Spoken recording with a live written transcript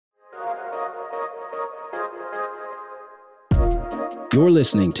You're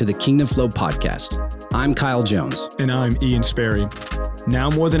listening to the Kingdom Flow podcast. I'm Kyle Jones. And I'm Ian Sperry. Now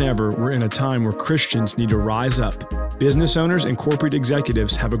more than ever, we're in a time where Christians need to rise up. Business owners and corporate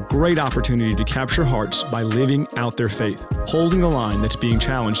executives have a great opportunity to capture hearts by living out their faith, holding the line that's being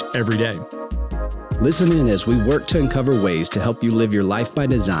challenged every day. Listen in as we work to uncover ways to help you live your life by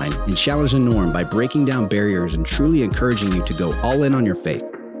design and challenge the norm by breaking down barriers and truly encouraging you to go all in on your faith.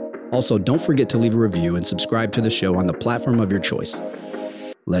 Also, don't forget to leave a review and subscribe to the show on the platform of your choice.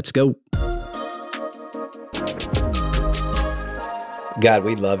 Let's go. God,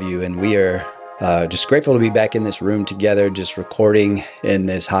 we love you, and we are just grateful to be back in this room together, just recording in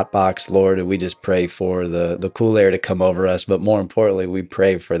this hot box, Lord. And we just pray for the cool air to come over us, but more importantly, we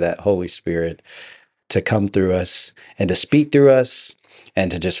pray for that Holy Spirit to come through us and to speak through us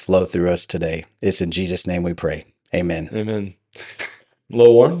and to just flow through us today. It's in Jesus' name we pray. Amen. Amen. A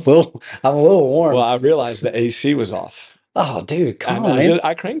little warm? I'm a little warm. Well, I realized the AC was off. Oh, dude, come on.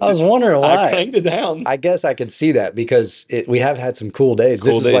 I cranked it. I was wondering why. I cranked it down. I guess I could see that because we have had some cool days.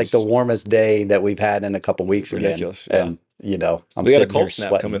 This is like the warmest day that we've had in a couple weeks Ridiculous, again. Yeah. And, I'm we got a sitting here cold snap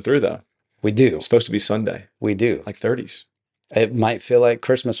sweating. coming through, though. We do. It's supposed to be Sunday. We do. Like 30s. It might feel like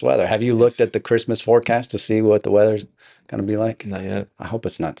Christmas weather. Have you looked at the Christmas forecast to see what the weather's going to be like? Not yet. I hope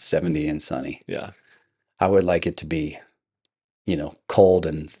it's not 70 and sunny. Yeah. I would like it to be, cold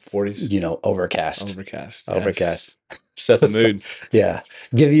and 40s. overcast. Overcast. Overcast. Set the mood. Yeah.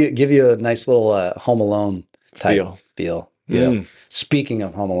 Give you a nice little Home Alone type feel. Speaking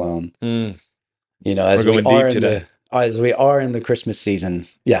of Home Alone, as we're going deep today. As we are in the Christmas season,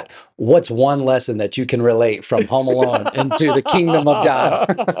 what's one lesson that you can relate from Home Alone into the kingdom of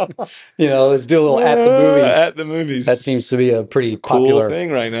God? Let's do a little at the movies. At the movies. That seems to be a pretty cool popular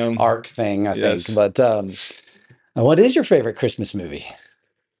thing right now. arc thing, I think. But what is your favorite Christmas movie?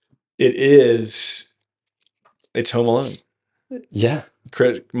 It's Home Alone. Yeah.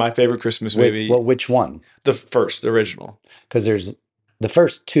 My favorite Christmas movie. Well, which one? The original. Because the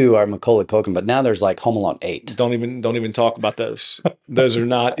first two are Macaulay Culkin, but now there's like Home Alone 8. Don't even talk about those. Those are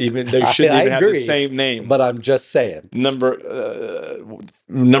not even. They shouldn't even have the same name. But I'm just saying. Number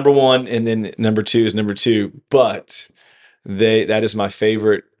one, and then number two is number two. But that is my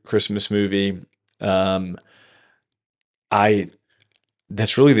favorite Christmas movie. That's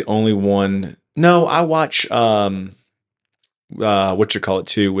really the only one. No, I watch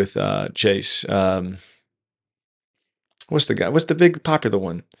too with Chase. What's the guy? What's the big popular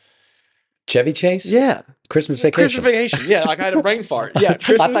one? Chevy Chase? Yeah. Christmas Vacation. Christmas Vacation. Yeah, like I had a brain fart. Yeah.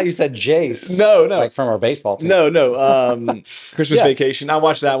 I thought you said Jace. No. Like from our baseball team. No. Christmas Vacation. I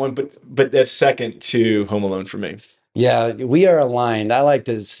watched that one, but that's second to Home Alone for me. Yeah, we are aligned. I like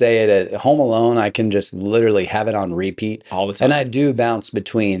to say it at Home Alone, I can just literally have it on repeat. All the time. And I do bounce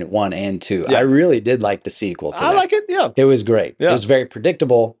between 1 and 2. Yeah. I really did like the sequel to that. I like it, yeah. It was great. Yeah. It was very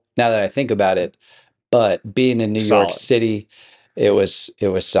predictable now that I think about it. But being in New York City, it was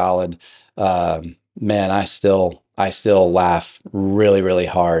solid. Man, I still laugh really, really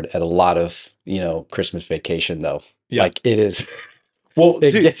hard at a lot of, Christmas Vacation though. Yeah. Like it is. Well,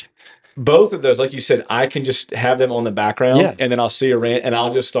 both of those, like you said, I can just have them on the background, and then I'll see a rant, and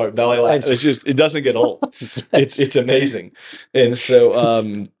I'll just start belly laughing. It doesn't get old. Yes. It's amazing, and so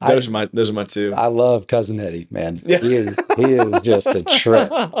those are my two. I love Cousin Eddie, man. Yeah. He is just a trip.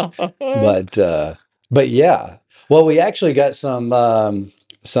 But yeah, well, we actually got some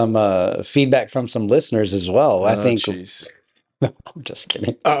feedback from some listeners as well. I think. Geez. No, I'm just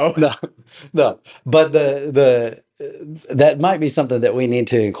kidding. Oh no. But that might be something that we need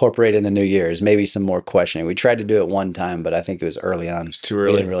to incorporate in the new year is maybe some more questioning. We tried to do it one time, but I think it was early on. It's too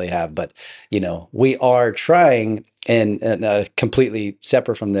early. We didn't really have, but we are trying and completely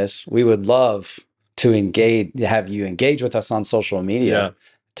separate from this. We would love to have you engage with us on social media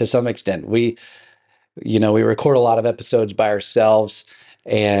to some extent. We record a lot of episodes by ourselves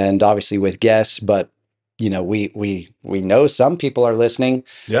and obviously with guests, but we know some people are listening.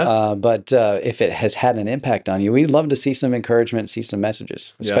 Yeah. But if it has had an impact on you, we'd love to see some encouragement, see some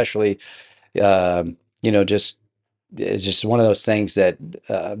messages, especially, it's just one of those things that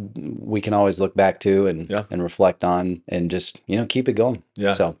we can always look back to and reflect on and just, keep it going.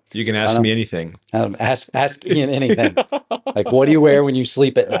 Yeah. So you can ask me anything. Ask Ian anything. Like, what do you wear when you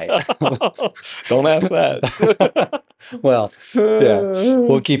sleep at night? Don't ask that. Well, yeah,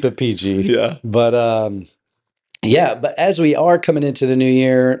 we'll keep it PG. Yeah. But but as we are coming into the new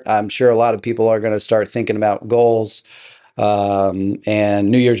year, I'm sure a lot of people are going to start thinking about goals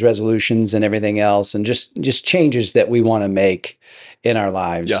and New Year's resolutions and everything else, and just changes that we want to make in our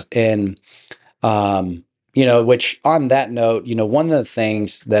lives. Yeah. And which on that note, one of the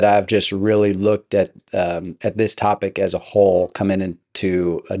things that I've just really looked at this topic as a whole coming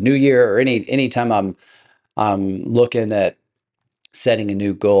into a new year, or anytime I'm looking at setting a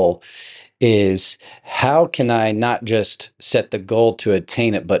new goal, is how can I not just set the goal to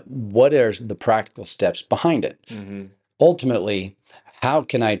attain it, but what are the practical steps behind it? Mm-hmm. Ultimately, how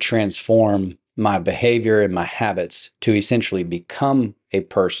can I transform my behavior and my habits to essentially become a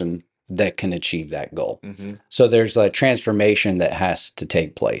person that can achieve that goal? Mm-hmm. So there's a transformation that has to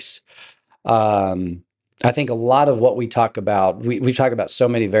take place. I think a lot of what we talk about, we talk about so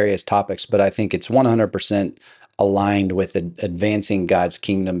many various topics, but I think it's 100% aligned with advancing God's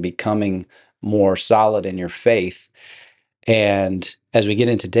kingdom, becoming more solid in your faith. And as we get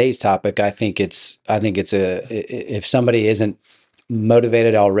into today's topic, I think it's if somebody isn't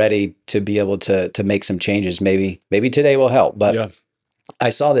motivated already to be able to make some changes, maybe today will help. But yeah.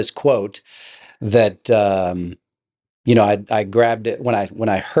 I saw this quote that I grabbed it when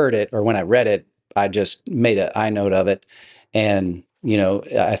I heard it, or when I read it. I just made an I note of it, and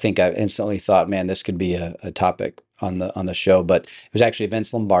I think I instantly thought, man, this could be a topic on the show. But it was actually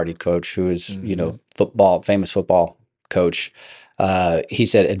Vince Lombardi, coach, who is famous football coach. He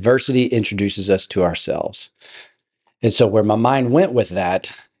said, adversity introduces us to ourselves. And so where my mind went with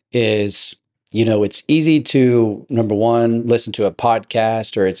that is, it's easy to, number one, listen to a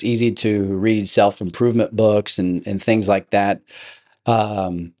podcast, or it's easy to read self-improvement books and things like that.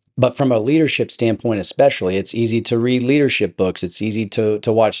 But from a leadership standpoint, especially, it's easy to read leadership books. It's easy to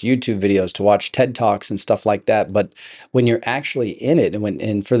watch YouTube videos, to watch TED Talks and stuff like that. But when you're actually in it,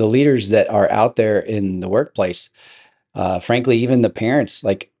 and for the leaders that are out there in the workplace, frankly, even the parents,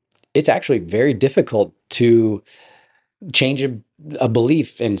 like, it's actually very difficult to change a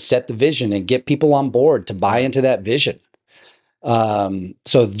belief and set the vision and get people on board to buy into that vision.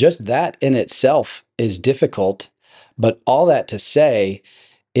 So just that in itself is difficult. But all that to say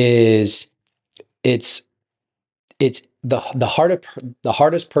is it's the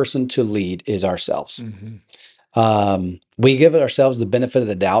hardest person to lead is ourselves. Mm-hmm. We give ourselves the benefit of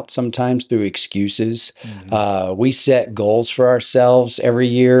the doubt sometimes through excuses. Mm-hmm. We set goals for ourselves every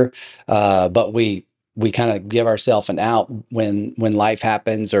year, but we kind of give ourselves an out when life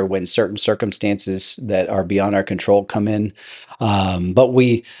happens, or when certain circumstances that are beyond our control come in. But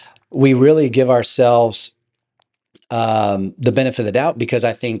we really give ourselves the benefit of the doubt, because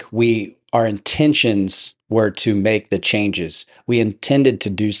I think our intentions were to make the changes. We intended to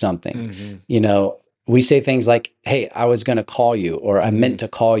do something. Mm-hmm. We say things like, hey, I was going to call you, or I meant to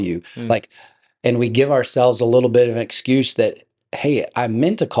call you. Mm-hmm. And we give ourselves a little bit of an excuse that, hey, I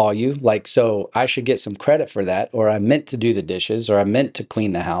meant to call you, so I should get some credit for that, or I meant to do the dishes, or I meant to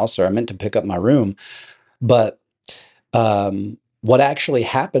clean the house, or I meant to pick up my room. But what actually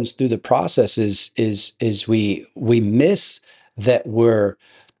happens through the process is we miss that we're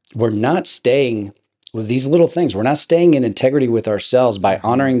not staying with these little things. We're not staying in integrity with ourselves by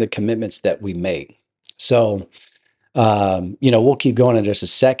honoring the commitments that we make. So, we'll keep going in just a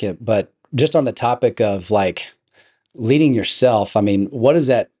second, but just on the topic of leading yourself, I mean, what does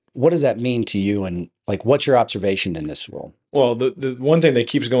that mean to you? And what's your observation in this role? Well, the one thing that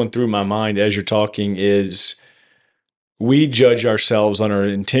keeps going through my mind as you're talking is we judge ourselves on our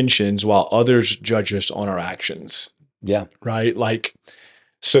intentions while others judge us on our actions. Yeah. Right?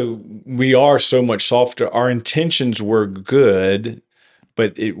 So we are so much softer. Our intentions were good,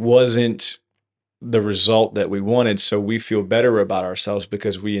 but it wasn't the result that we wanted. So we feel better about ourselves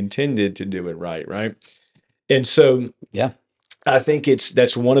because we intended to do it right. Right. And so, yeah, I think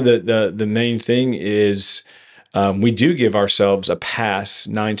that's one of the main thing is we do give ourselves a pass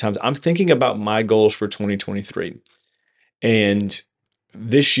 9 times. I'm thinking about my goals for 2023. And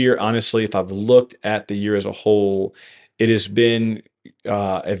this year, honestly, if I've looked at the year as a whole, it has been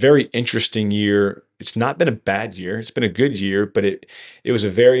a very interesting year. It's not been a bad year. It's been a good year, but it was a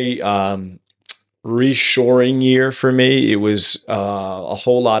very reshoring year for me. It was a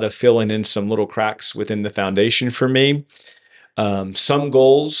whole lot of filling in some little cracks within the foundation for me. Some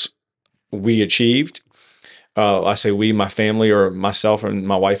goals we achieved. I say we, my family, or myself and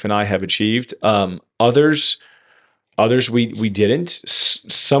my wife and I have achieved. Others we didn't.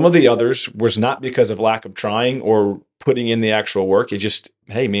 Some of the others was not because of lack of trying or putting in the actual work. It just,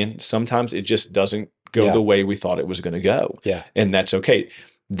 hey man, sometimes it just doesn't go the way we thought it was going to go. Yeah. And that's okay.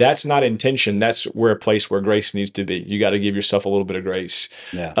 That's not intention. That's a place where grace needs to be. You got to give yourself a little bit of grace.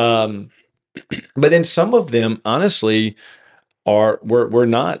 Yeah. But then some of them, honestly, were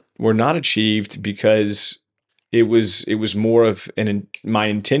not achieved because it was more of my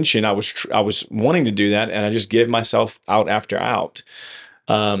intention. I was wanting to do that, and I just gave myself out after out.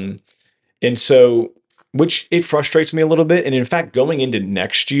 And so which it frustrates me a little bit. And in fact, going into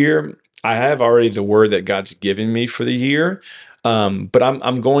next year, I have already the word that God's given me for the year. But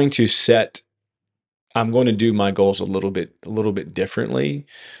I'm going to do my goals a little bit differently,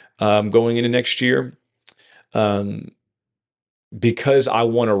 going into next year. Because I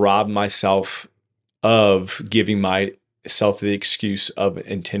want to rob myself of giving myself the excuse of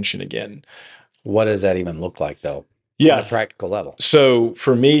intention again. What does that even look like, though? Yeah. On a practical level. So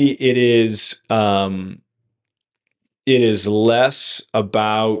for me, it is less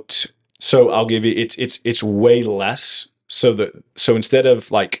about, so I'll give you, it's way less. So instead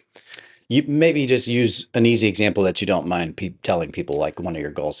of like, you maybe just use an easy example that you don't mind telling people, like one of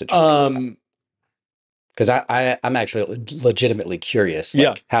your goals that you because I'm actually legitimately curious,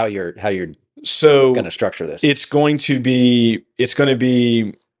 like how you're going to structure this. It's going to be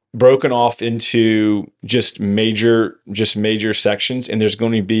broken off into just major sections, and there's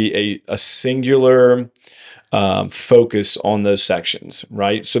going to be a singular focus on those sections,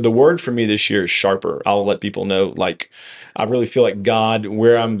 right? So the word for me this year is sharper. I'll let people know, like, I really feel like God,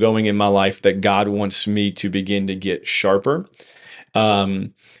 where I'm going in my life, that God wants me to begin to get sharper.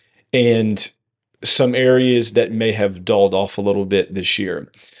 And some areas that may have dulled off a little bit this year.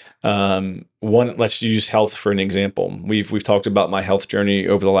 Let's use health for an example. We've talked about my health journey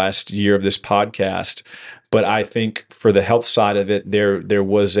over the last year of this podcast, but I think for the health side of it,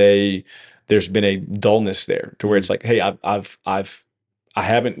 there's been a dullness there to where it's like, hey, I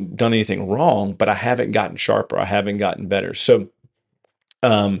haven't done anything wrong, but I haven't gotten sharper. I haven't gotten better. So,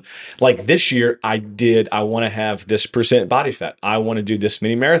 like this year I want to have this percent body fat. I want to do this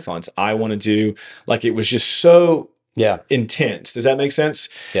many marathons. I want to do, like, it was just so intense. Does that make sense?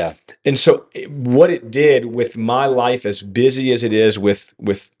 Yeah. And so what it did with my life, as busy as it is with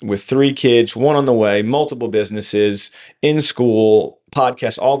 3 kids, 1 on the way, multiple businesses, in school,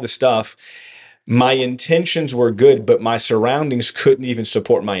 podcasts, all this stuff, my intentions were good, but my surroundings couldn't even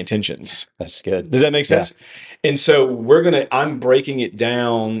support my intentions. That's good. Does that make sense? Yeah. And so I'm breaking it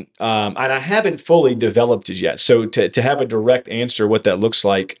down, and I haven't fully developed it yet. So to have a direct answer what that looks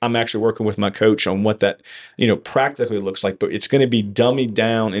like, I'm actually working with my coach on what that, practically looks like. But it's going to be dummied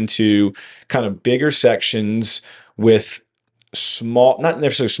down into kind of bigger sections with not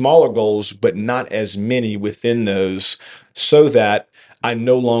necessarily smaller goals, but not as many within those, so that I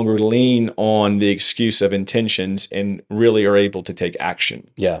no longer lean on the excuse of intentions and really are able to take action.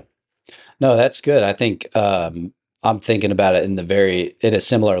 Yeah. No, that's good. I think I'm thinking about it in a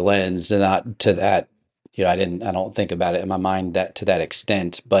similar lens, and not to that, I don't think about it in my mind to that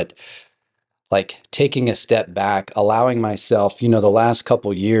extent, but like taking a step back, allowing myself, the last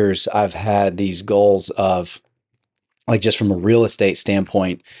couple years I've had these goals of, like, just from a real estate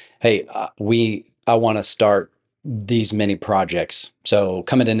standpoint, hey, I want to start these many projects. So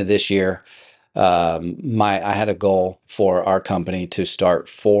coming into this year, I had a goal for our company to start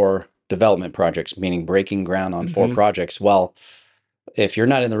 4 development projects, meaning breaking ground on 4 projects. Well, if you're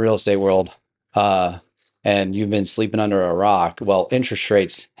not in the real estate world, and you've been sleeping under a rock, well, interest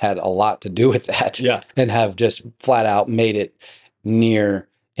rates had a lot to do with that. Yeah. And have just flat out made it near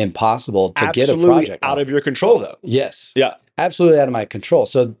impossible to get a project out of your control, though. Yes. Yeah. Absolutely out of my control.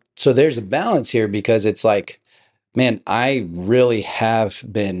 So there's a balance here, because it's like, man, I really have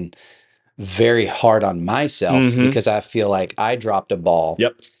been very hard on myself because I feel like I dropped a ball.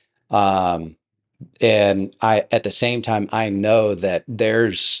 Yep. And at the same time, I know that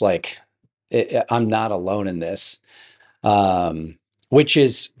there's I'm not alone in this. Which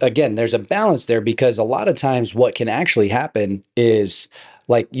is, again, there's a balance there, because a lot of times what can actually happen is,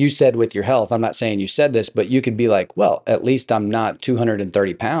 like you said with your health, I'm not saying you said this, but you could be like, well, at least I'm not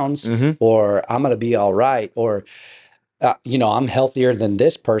 230 pounds, or I'm going to be all right, or, I'm healthier than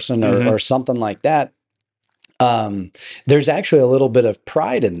this person, or something like that. There's actually a little bit of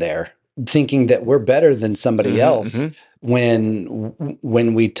pride in there, thinking that we're better than somebody else. When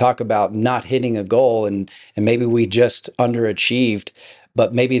we talk about not hitting a goal, and maybe we just underachieved,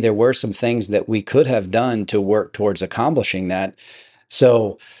 but maybe there were some things that we could have done to work towards accomplishing that.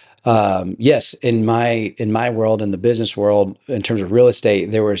 So, yes, in my world, in the business world, in terms of real estate,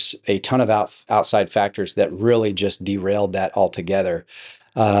 there was a ton of outside factors that really just derailed that altogether.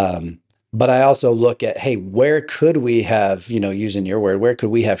 But I also look at, hey, where could we have, using your word, where could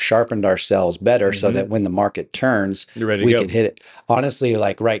we have sharpened ourselves better so that when the market turns, we could hit it? Honestly,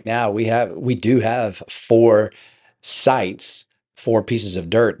 like right now, we do have 4 sites, 4 pieces of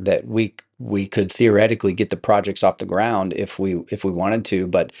dirt that we could theoretically get the projects off the ground if we wanted to.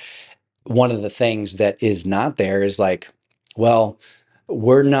 But one of the things that is not there is like, well,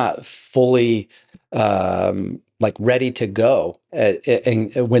 we're not fully like ready to go.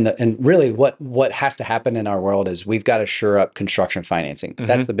 And really what has to happen in our world is we've got to shore up construction financing.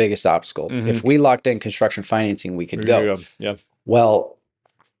 That's the biggest obstacle. If we locked in construction financing, we could go. Yeah. Well,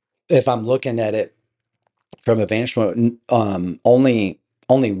 if I'm looking at it from a vantage point, only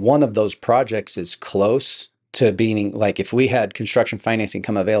one of those projects is close to being like, if we had construction financing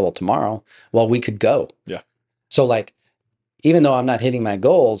come available tomorrow, well, we could go. Yeah. So like, even though I'm not hitting my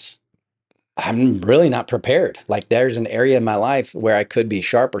goals, I'm really not prepared. Like there's an area in my life where I could be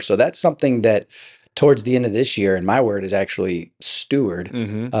sharper. So that's something that towards the end of this year, and my word is actually steward,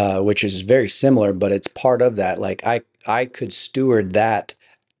 which is very similar, but it's part of that. Like I could steward that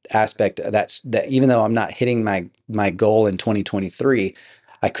aspect. That even though I'm not hitting my goal in 2023,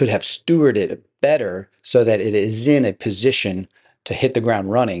 I could have stewarded it better so that it is in a position to hit the ground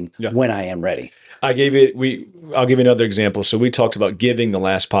running when I am ready. I'll give you another example. So we talked about giving the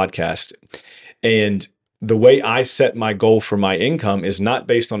last podcast, and the way I set my goal for my income is not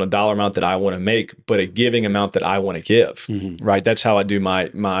based on a dollar amount that I want to make, but a giving amount that I want to give, right? That's how I do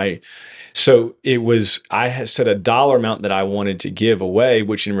my, so I had set a dollar amount that I wanted to give away,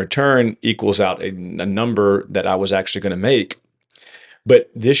 which in return equals out a number that I was actually going to make.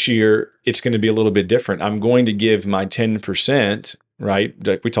 But this year, it's going to be a little bit different. I'm going to give my 10%, right?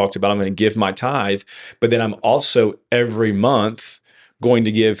 Like we talked about, I'm going to give my tithe, but then I'm also every month going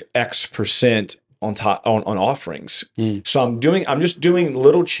to give X percent on offerings. So I'm just doing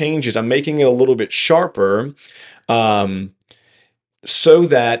little changes. I'm making it a little bit sharper, so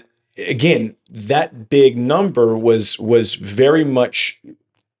that, again, that big number was very much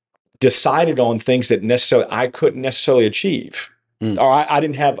decided on things that I couldn't necessarily achieve. Or I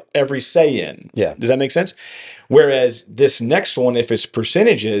didn't have every say in. Yeah. Does that make sense? Whereas this next one, if it's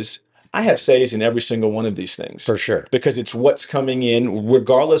percentages, I have says in every single one of these things. For sure. Because it's what's coming in,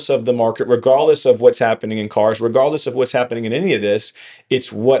 regardless of the market, regardless of what's happening in cars, regardless of what's happening in any of this,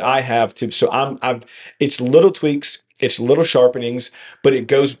 it's what I have to. So it's little tweaks, it's little sharpenings, but it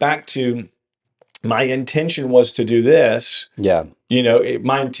goes back to my intention was to do this. Yeah.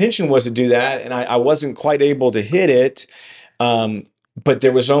 My intention was to do that, and I wasn't quite able to hit it. But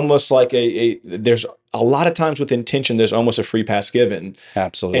there was almost like there's a lot of times with intention, there's almost a free pass given.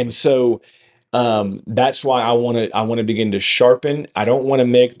 Absolutely. And so that's why I want to begin to sharpen. I don't want to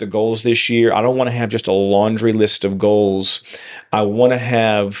make the goals this year. I don't want to have just a laundry list of goals. I want to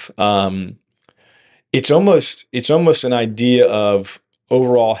have, it's almost an idea of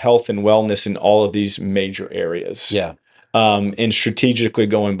overall health and wellness in all of these major areas. Yeah. And strategically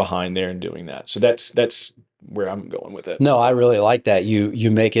going behind there and doing that. So that's where I'm going with it. No, I really like that. You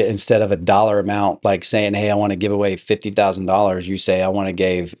make it, instead of a dollar amount, like saying, hey, I want to give away $50,000. You say, I want to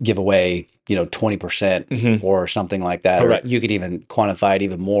give away, 20% or something like that. Correct. Or you could even quantify it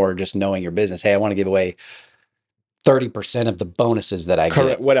even more, just knowing your business. Hey, I want to give away 30% of the bonuses that I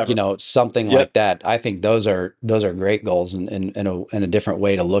Correct. get, Whatever. Something like that. I think those are great goals and a different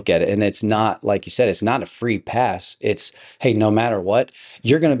way to look at it. And it's not, like you said, it's not a free pass. It's, hey, no matter what,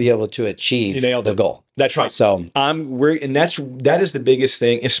 you're going to be able to achieve the goal. That's right. So that is the biggest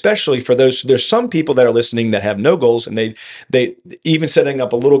thing, especially for those. There's some people that are listening that have no goals, and they even setting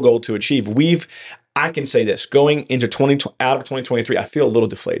up a little goal to achieve. I can say this, going into out of 2023, I feel a little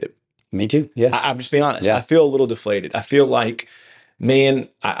deflated. Me too. Yeah. I'm just being honest. Yeah. I feel a little deflated. I feel like, man,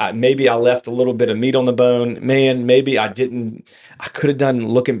 maybe I left a little bit of meat on the bone. Man, maybe I didn't. I could have done,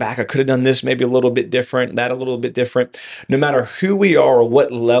 looking back, I could have done this maybe a little bit different, that a little bit different. No matter who we are or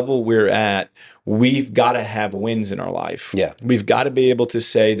what level we're at, we've got to have wins in our life. Yeah. We've got to be able to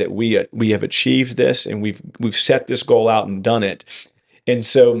say that we have achieved this, and we've set this goal out and done it. And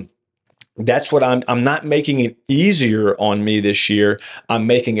so that's what I'm not making it easier on me this year. I'm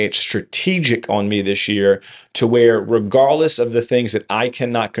making it strategic on me this year, to where regardless of the things that I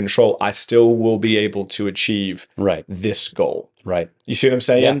cannot control, I still will be able to achieve this goal. Right. You see what I'm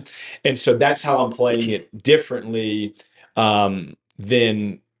saying? Yeah. And so that's how I'm playing it differently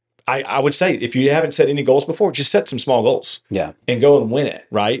than I would say. If you haven't set any goals before, just set some small goals. Yeah. And go and win it,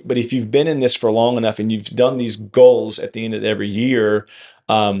 right? But if you've been in this for long enough and you've done these goals at the end of every year,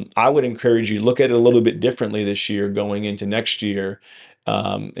 I would encourage you to look at it a little bit differently this year going into next year,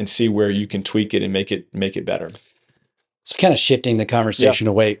 and see where you can tweak it and make it better. So kind of shifting the conversation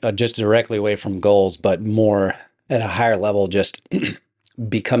away, just directly away from goals, but more at a higher level, just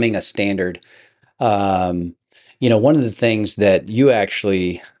becoming a standard. One of the things that you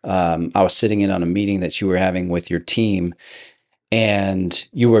actually, I was sitting in on a meeting that you were having with your team, and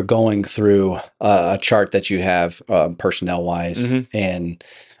you were going through a chart that you have personnel wise. And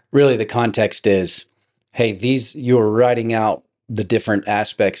really the context is, hey, you were writing out the different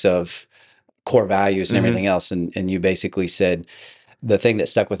aspects of core values and everything else. And you basically said, the thing that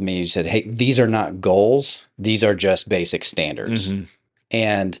stuck with me, you said, hey, these are not goals. These are just basic standards.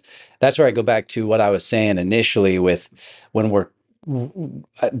 And that's where I go back to what I was saying initially with when we're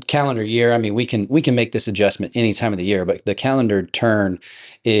calendar year. I mean, we can make this adjustment any time of the year, but the calendar turn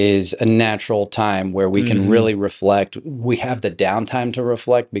is a natural time where we can really reflect. We have the downtime to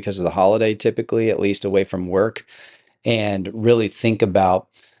reflect because of the holiday, typically, at least away from work, and really think about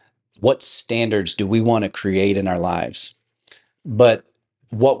what standards do we want to create in our lives. But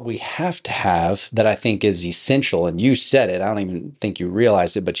what we have to have that I think is essential, and you said it, I don't even think you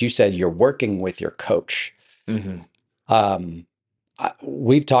realized it, but you said you're working with your coach.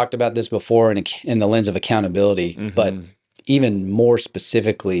 We've talked about this before in the lens of accountability, but even more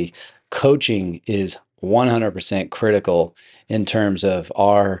specifically, coaching is 100% critical in terms of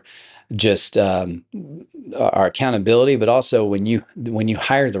our accountability, but also when you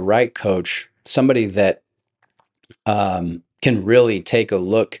hire the right coach, somebody that can really take a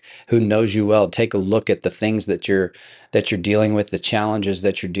look, who knows you well, take a look at the things that you're dealing with, the challenges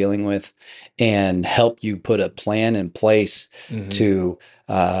that you're dealing with, and help you put a plan in place to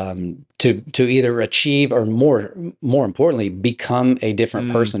either achieve or more importantly, become a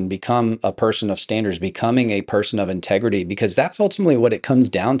different person, become a person of standards, becoming a person of integrity, because that's ultimately what it comes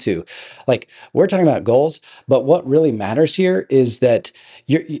down to. Like, we're talking about goals, but what really matters here is that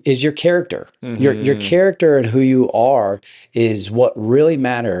your character. Your character and who you are is what really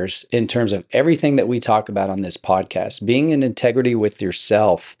matters in terms of everything that we talk about on this podcast. Being in integrity with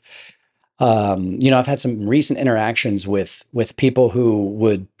yourself. I've had some recent interactions with people who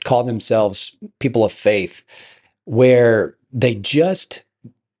would call themselves people of faith, where they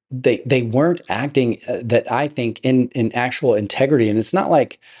weren't acting that I think in actual integrity. And it's not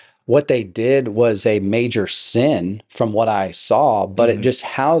like what they did was a major sin from what I saw, but it just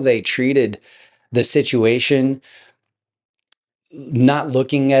how they treated the situation, not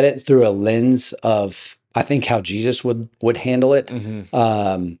looking at it through a lens of, I think, how Jesus would handle it.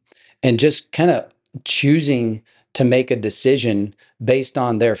 And just kind of choosing to make a decision based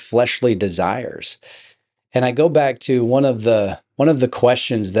on their fleshly desires. And I go back to one of the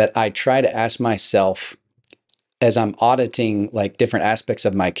questions that I try to ask myself as I'm auditing like different aspects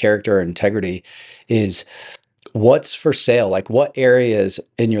of my character or integrity is, what's for sale? Like, what areas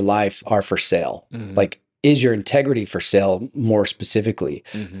in your life are for sale? Like, is your integrity for sale more specifically?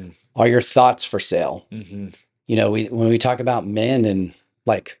 Are your thoughts for sale? When we talk about men and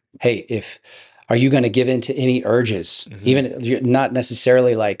like, hey, are you going to give in to any urges? Even not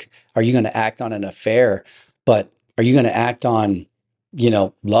necessarily like, are you going to act on an affair, but are you going to act on,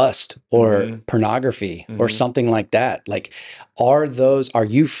 lust or pornography or something like that? Like, are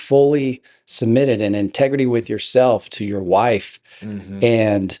you fully submitted in integrity with yourself to your wife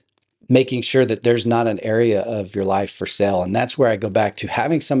and making sure that there's not an area of your life for sale? And that's where I go back to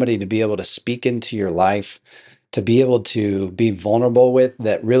having somebody to be able to speak into your life, to be able to be vulnerable with,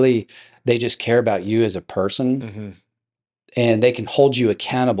 that really they just care about you as a person and they can hold you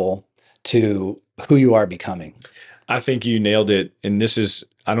accountable to who you are becoming. I think you nailed it. And this is,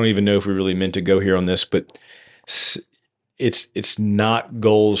 I don't even know if we really meant to go here on this, but it's not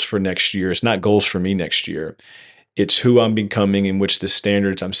goals for next year. It's not goals for me next year. It's who I'm becoming, in which the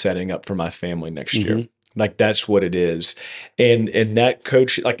standards I'm setting up for my family next year. Like, that's what it is. And that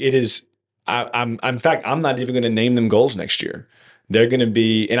coach, like, it is, in fact, I'm not even going to name them goals next year. They're going to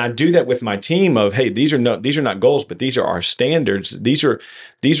be, and I do that with my team of, hey, these are not goals, but these are our standards. This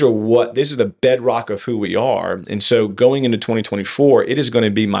is the bedrock of who we are. And so going into 2024, it is going to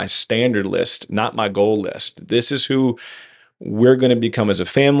be my standard list, not my goal list. This is who we're going to become as a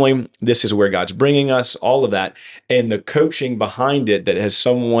family. This is where God's bringing us, all of that. And the coaching behind it, that has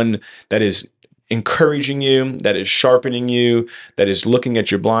someone that is encouraging you, that is sharpening you, that is looking at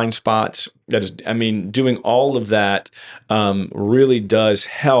your blind spots, that is, doing all of that really does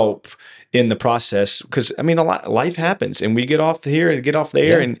help in the process. Because, life happens and we get off here and get off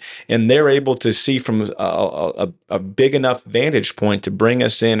there, and they're able to see from a big enough vantage point to bring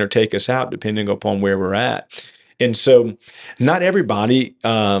us in or take us out, depending upon where we're at. And so not everybody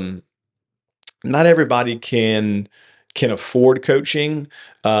can afford coaching,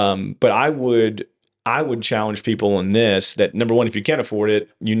 but I would challenge people in this, that number one, if you can't afford it,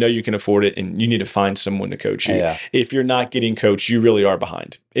 you can afford it, and you need to find someone to coach you. If you're not getting coached, you really are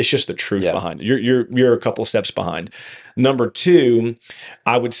behind. It's just the truth behind it. You're a couple steps behind. Number two,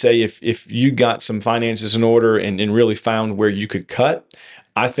 I would say if you got some finances in order and really found where you could cut,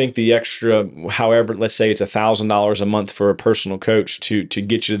 I think the extra, however, let's say it's $1,000 a month for a personal coach to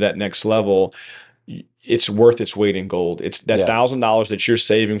get you to that next level, it's worth its weight in gold. It's that $1,000 that you're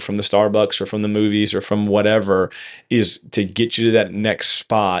saving from the Starbucks or from the movies or from whatever is to get you to that next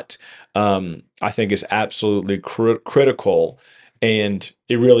spot. I think is absolutely critical. And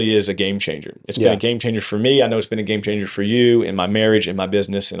it really is a game changer. It's been a game changer for me. I know it's been a game changer for you in my marriage, in my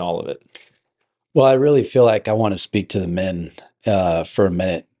business, and all of it. Well, I really feel like I want to speak to the men for a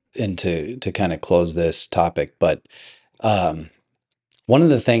minute and to kind of close this topic. But one of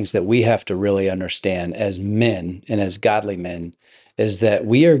the things that we have to really understand as men and as godly men is that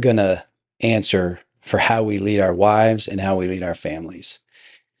we are going to answer for how we lead our wives and how we lead our families.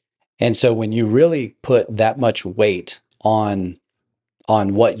 And so when you really put that much weight on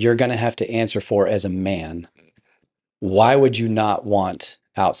what you're going to have to answer for as a man, why would you not want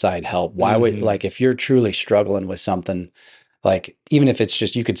outside help? Why would, like, if you're truly struggling with something, like, even if it's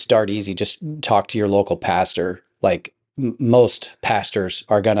just, you could start easy, just talk to your local pastor. Like, most pastors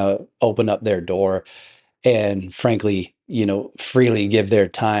are going to open up their door and, frankly, freely give their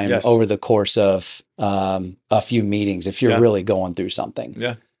time over the course of a few meetings if you're really going through something.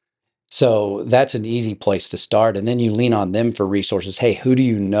 Yeah. So that's an easy place to start. And then you lean on them for resources. Hey, who do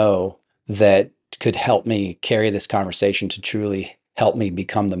you know that could help me carry this conversation to truly help me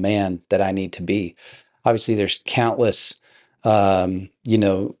become the man that I need to be? Obviously, there's countless, Instagram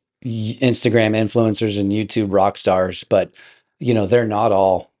influencers and YouTube rock stars, but they're not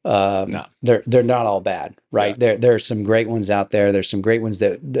all they're not all bad, right? There are some great ones out there. There's some great ones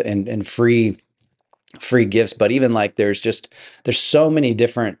that and free gifts, but even like there's so many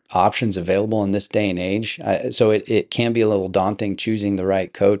different options available in this day and age. So it can be a little daunting choosing the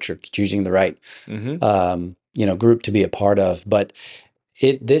right coach or choosing the right group to be a part of. But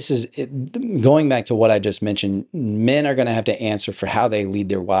going back to what I just mentioned, men are going to have to answer for how they lead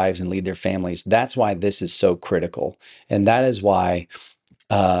their wives and lead their families. That's why this is so critical. And that is why,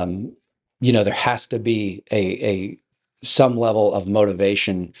 there has to be some level of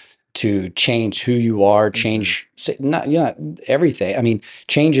motivation to change who you are, change, not everything. I mean,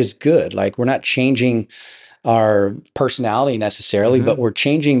 change is good. Like, we're not changing our personality necessarily, but we're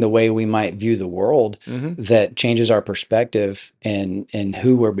changing the way we might view the world that changes our perspective and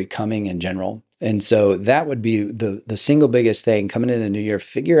who we're becoming in general. And so that would be the single biggest thing coming into the new year.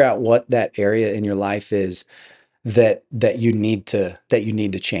 Figure out what that area in your life is that you need to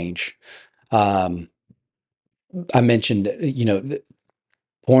change. I mentioned,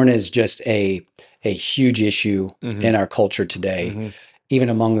 porn is just a huge issue in our culture today, even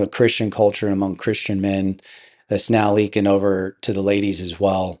among the Christian culture and among Christian men. That's now leaking over to the ladies as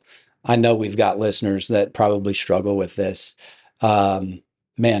well. I know we've got listeners that probably struggle with this.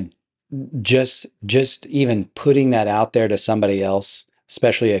 Man, just even putting that out there to somebody else,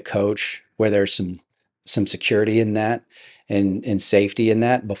 especially a coach, where there's some security in that and safety in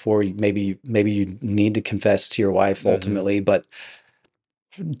that before maybe you need to confess to your wife ultimately, but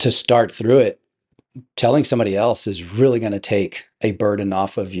to start through it, telling somebody else is really going to take a burden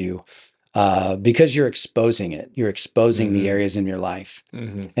off of you because you're exposing it. You're exposing the areas in your life.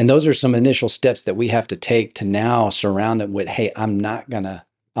 And those are some initial steps that we have to take to now surround it with, hey, I'm not going to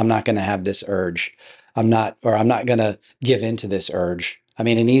have this urge. I'm not going to give into this urge. I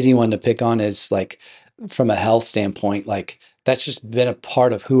mean, an easy one to pick on is, like, from a health standpoint, like, that's just been a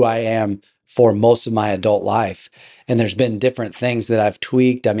part of who I am for most of my adult life. And there's been different things that I've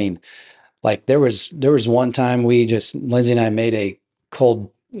tweaked. I mean, like, there was one time Lindsay and I made a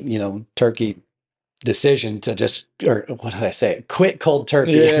cold, turkey decision to quit cold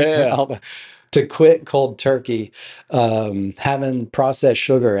turkey. Yeah. To quit cold turkey, having processed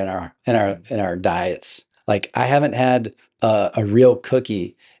sugar in our diets. Like, I haven't had a real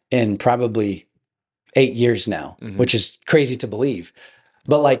cookie in probably 8 years now, which is crazy to believe.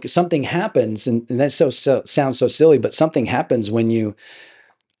 But, like, something happens, and that sounds so silly, but something happens when you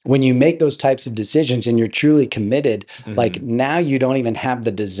make those types of decisions and you're truly committed. Like, now you don't even have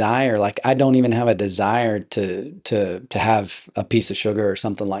the desire. Like, I don't even have a desire to have a piece of sugar or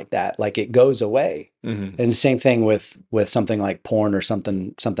something like that. Like, it goes away. And the same thing with something like porn or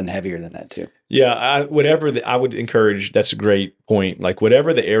something heavier than that too. Yeah, I would encourage. That's a great point. Like,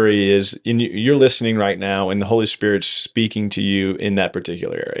 whatever the area is, you're listening right now, and the Holy Spirit's speaking to you in that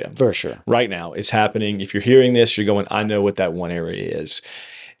particular area. For sure. Right now, it's happening. If you're hearing this, you're going, I know what that one area is.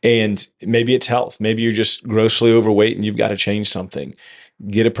 And maybe it's health. Maybe you're just grossly overweight and you've got to change something.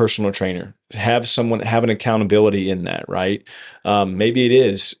 Get a personal trainer. Have an accountability in that, right? Maybe it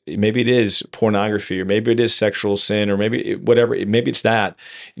is pornography, or maybe it is sexual sin, or maybe it's that.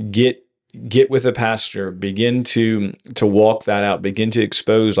 Get with a pastor, begin to walk that out, begin to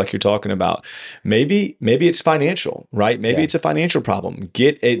expose, like you're talking about. Maybe it's financial, right? Maybe it's a financial problem.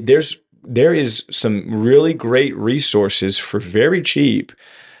 there is some really great resources for very cheap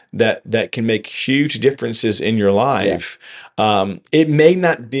that can make huge differences in your life. It may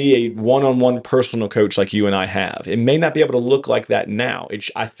not be a one-on-one personal coach like you and I have. It may not be able to look like that now.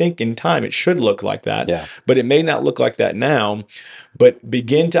 I think in time it should look like that, but it may not look like that now. But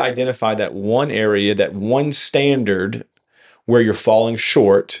begin to identify that one area, that one standard where you're falling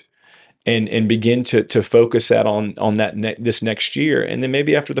short, and begin to focus that on that this next year. And then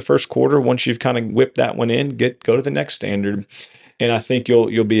maybe after the first quarter, once you've kind of whipped that one in, go to the next standard. And I think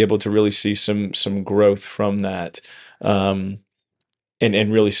you'll be able to really see some growth from that, and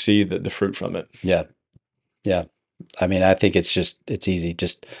really see the fruit from it. Yeah. I mean, I think it's easy.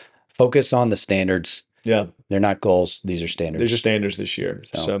 Just focus on the standards. Yeah. They're not goals. These are standards. These are standards this year.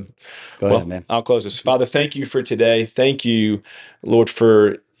 So go ahead, man. I'll close this. Father, thank you for today. Thank you, Lord,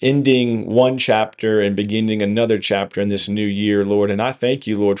 for ending one chapter and beginning another chapter in this new year, Lord. And I thank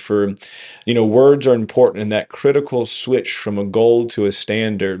you, Lord, for, words are important, and that critical switch from a goal to a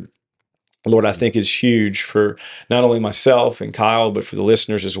standard, Lord, I think is huge for not only myself and Kyle, but for the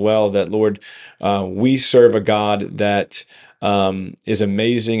listeners as well, that, Lord, we serve a God that is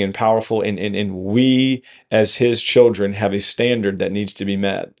amazing and powerful, and we as his children have a standard that needs to be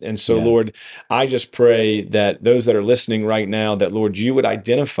met. And so, Lord, I just pray that those that are listening right now, that, Lord, you would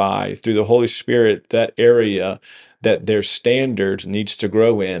identify through the Holy Spirit that area that their standard needs to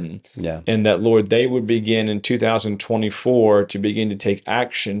grow in. And that, Lord, they would begin in 2024 to begin to take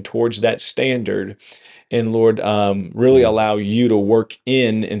action towards that standard. And Lord, really allow you to work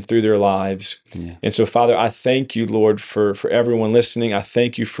in and through their lives. And so, Father, I thank you, Lord, for everyone listening. I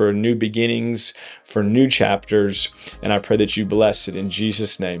thank you for new beginnings, for new chapters, and I pray that you bless it in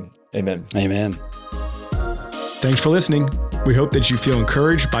Jesus' name. Amen. Amen. Thanks for listening. We hope that you feel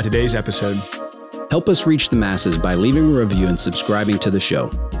encouraged by today's episode. Help us reach the masses by leaving a review and subscribing to the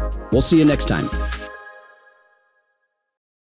show. We'll see you next time.